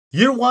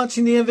You're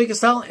watching the NVegas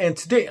Style, and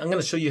today I'm going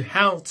to show you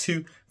how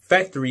to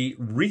factory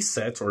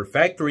reset or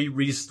factory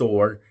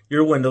restore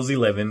your Windows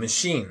 11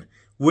 machine.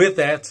 With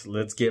that,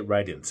 let's get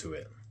right into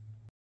it.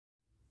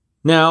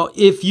 Now,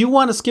 if you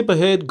want to skip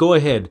ahead, go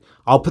ahead.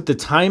 I'll put the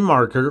time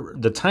marker,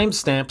 the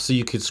timestamp, so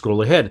you can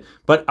scroll ahead.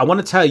 But I want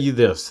to tell you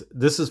this.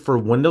 This is for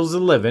Windows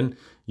 11.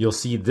 You'll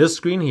see this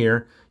screen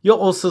here. You'll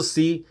also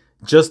see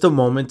just a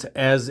moment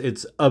as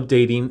it's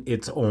updating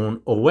its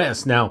own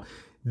OS. Now,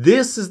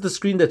 this is the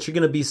screen that you're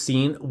going to be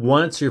seeing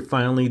once you're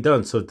finally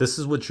done. So if this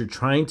is what you're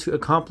trying to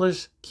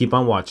accomplish, keep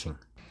on watching.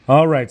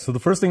 All right, so the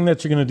first thing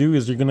that you're going to do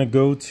is you're going to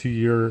go to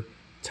your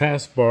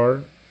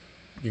taskbar.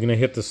 You're going to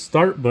hit the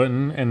start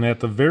button, and at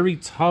the very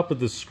top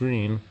of the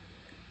screen,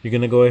 you're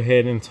going to go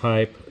ahead and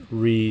type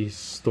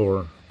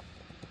restore.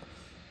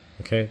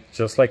 Okay,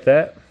 just like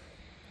that.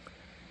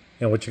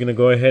 And what you're going to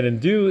go ahead and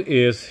do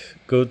is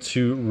go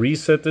to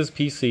reset this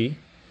PC.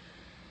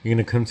 You're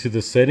going to come to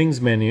the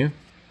settings menu.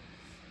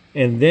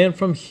 And then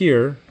from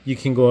here, you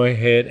can go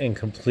ahead and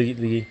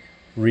completely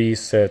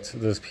reset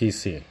this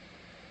PC.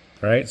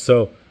 All right,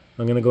 so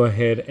I'm going to go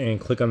ahead and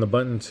click on the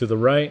button to the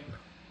right.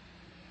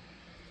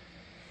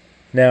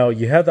 Now,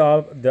 you have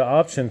the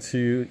option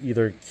to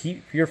either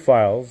keep your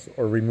files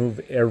or remove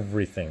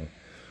everything.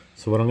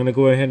 So what I'm going to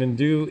go ahead and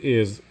do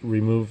is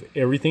remove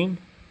everything.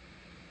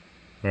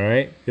 All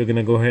right, you're going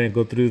to go ahead and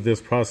go through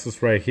this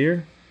process right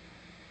here.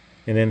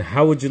 And then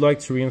how would you like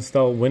to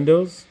reinstall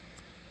Windows?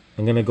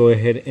 I'm going to go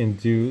ahead and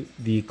do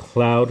the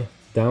cloud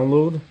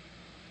download.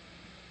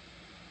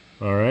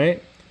 All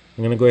right.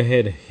 I'm going to go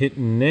ahead and hit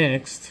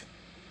next.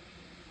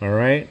 All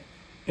right.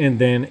 And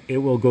then it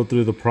will go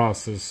through the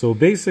process. So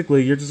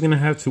basically, you're just going to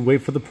have to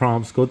wait for the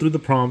prompts, go through the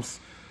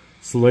prompts,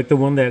 select the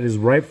one that is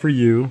right for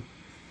you,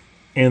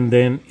 and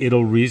then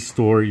it'll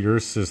restore your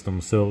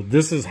system. So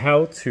this is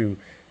how to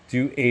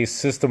do a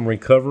system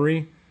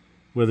recovery,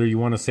 whether you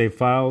want to save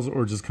files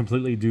or just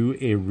completely do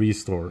a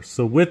restore.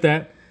 So with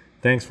that,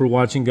 thanks for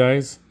watching,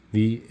 guys.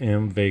 The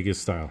NVegas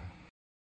Style.